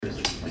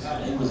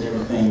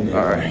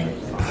All right.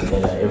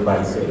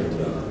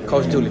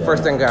 Coach Dooley,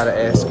 first thing I gotta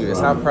ask you is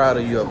how proud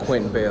are you of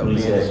Quentin Bell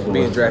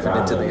being drafted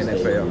into the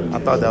NFL? I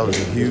thought that was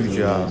a huge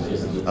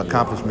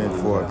accomplishment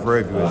for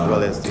Prairie View as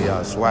well as the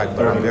SWAC,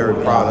 but I'm very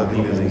proud of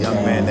him. He was a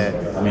young man that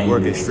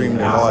worked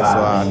extremely hard,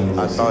 so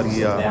I thought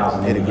he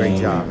did a great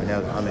job, and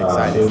I'm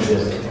excited.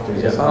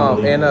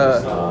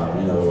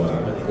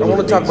 I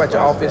want to talk about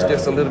your offense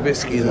just a little bit.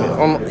 Excuse me.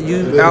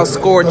 You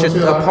outscored your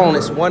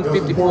opponents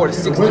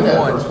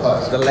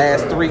 154-61 the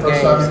last 3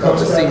 games of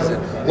the season.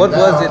 What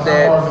was it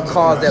that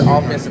caused that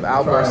offensive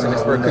outburst in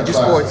this spurt? Could you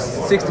score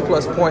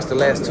 60-plus points the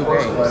last 2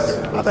 games?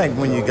 I think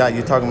when you're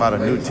talking about a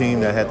new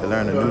team that had to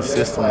learn a new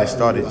system, they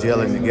started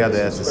gelling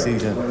together as the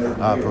season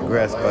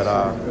progressed. But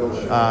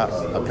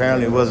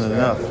apparently it wasn't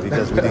enough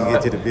because we didn't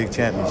get to the big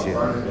championship.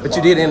 But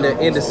you did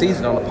end the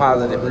season on a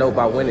positive note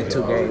by winning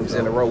 2 games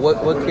in a row.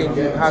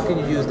 How can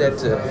you use that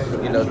to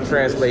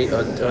translate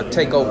or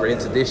take over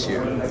into this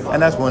year?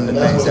 And that's one of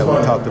the things that we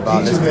talked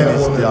about. Let's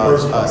finish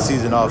the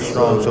season off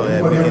strong so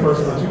that we can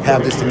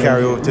have this to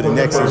carry over to the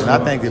next season. I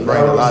think it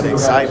brings a lot of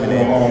excitement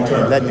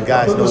and letting the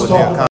guys know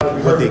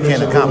what they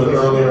can accomplish.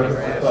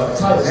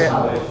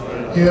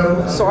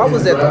 So I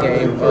was at the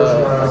game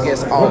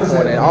against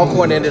Alcorn, and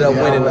Alcorn ended up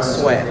winning the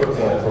SWAC.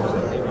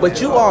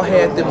 But you all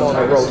had them on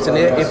the ropes, and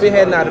if it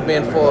had not have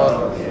been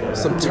for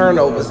some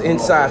turnovers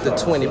inside the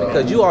 20,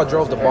 because you all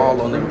drove the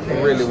ball on them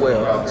really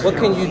well, what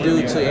can you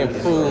do to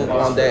improve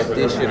on that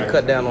this year to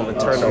cut down on the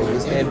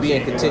turnovers and be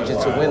in contention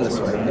to win the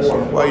SWAC this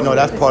year? Well,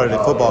 that's part of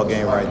the football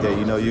game right there.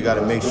 You got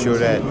to make sure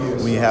that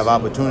when you have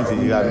opportunity,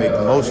 you got to make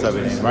the most of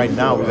it. And right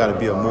now, we got to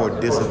be a more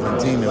disciplined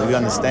team, and we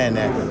understand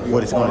that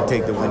what it's going to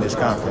take to win this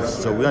conference.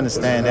 So we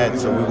understand that.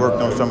 So we worked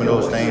on some of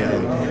those things,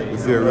 and we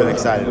feel really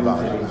excited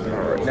about it.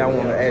 Now I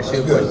want to ask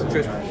you a question,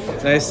 Tristen.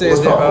 Now it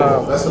says that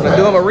when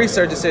doing my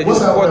research, it said you were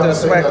 4th in the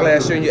SWAC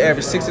last year and you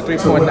averaged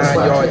 63.9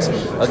 yards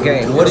a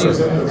game. What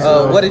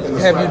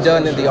have you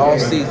done in the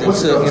offseason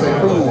to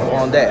improve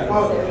on that?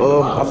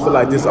 I feel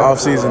like this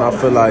offseason, I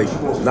feel like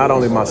not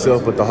only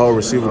myself but the whole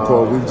receiver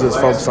corps, we've just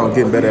focused on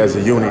getting better as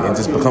a unit and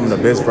just becoming the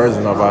best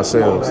version of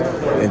ourselves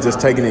and just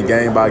taking it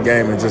game by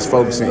game and just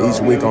focusing each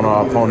week on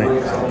our opponent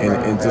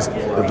and just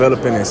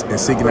developing and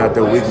seeking out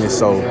their weakness.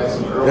 So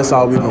that's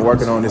all we've been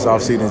working on this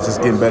offseason, is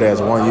just getting better as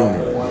one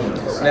unit.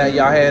 Now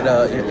y'all had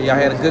a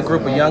good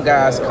group of young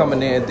guys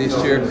coming in this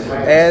year.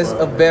 As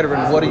a veteran,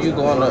 how are you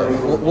going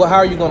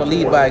to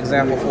lead by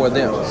example for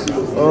them?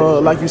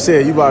 Like you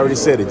said, you've already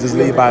said it. Just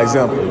lead by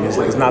example.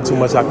 It's not too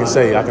much I can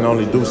say. I can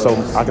only do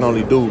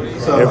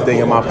everything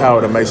in my power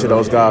to make sure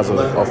those guys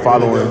are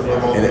following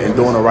and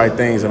doing the right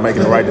things and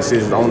making the right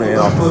decisions on and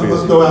off the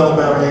field. Well,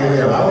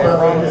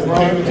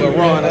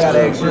 Ron, I got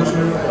to ask you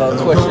a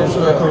question as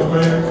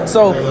well.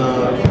 So,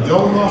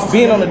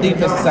 being on the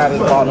defensive side of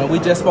the ball, and we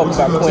just spoke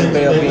about Quentin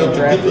Bell being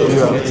drafted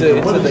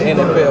into the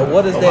NFL.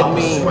 What does that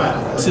mean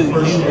to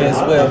you as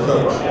well?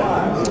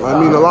 I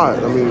mean a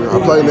lot. I mean, I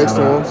play next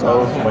to him,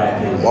 so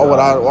why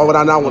would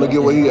I not want to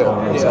get where he at?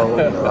 So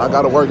I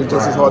got to work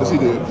just as hard as he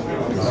did.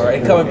 All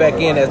right, coming back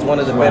in as one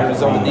of the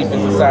veterans on the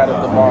defensive side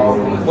of the ball,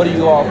 what do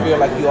you all feel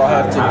like you all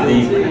have to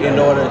do in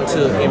order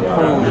to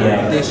improve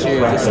this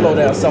year, to slow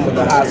down some of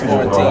the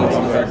high-scoring teams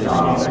you had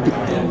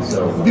this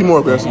year? Be more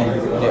aggressive.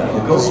 Yeah.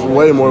 Just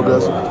way more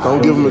aggressive.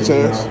 Don't give them a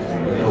chance.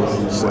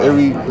 Just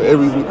every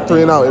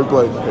 3 and out, every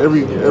play.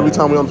 Every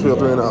time we on the field,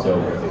 3 and out.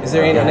 Is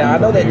there any, now I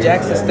know that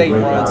Jackson State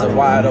runs a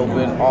wide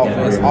open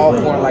offense.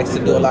 Alcorn likes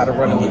to do a lot of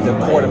running with the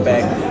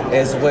quarterback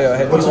as well.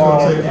 Have you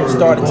all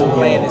started to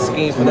plan and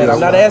scheme for that? I'm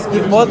not asking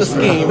you for the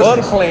scheme or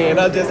the plan.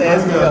 I'm just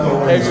asking you,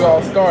 have you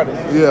all started?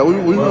 Yeah,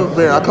 we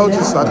prepared. Our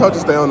coaches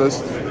stay on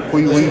us.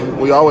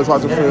 We always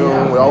watch the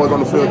film. We're always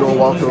on the field doing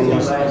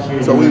walkthroughs.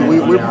 So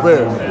we're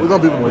prepared. We're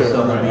gonna be prepared.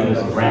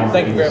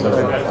 Thank you very much.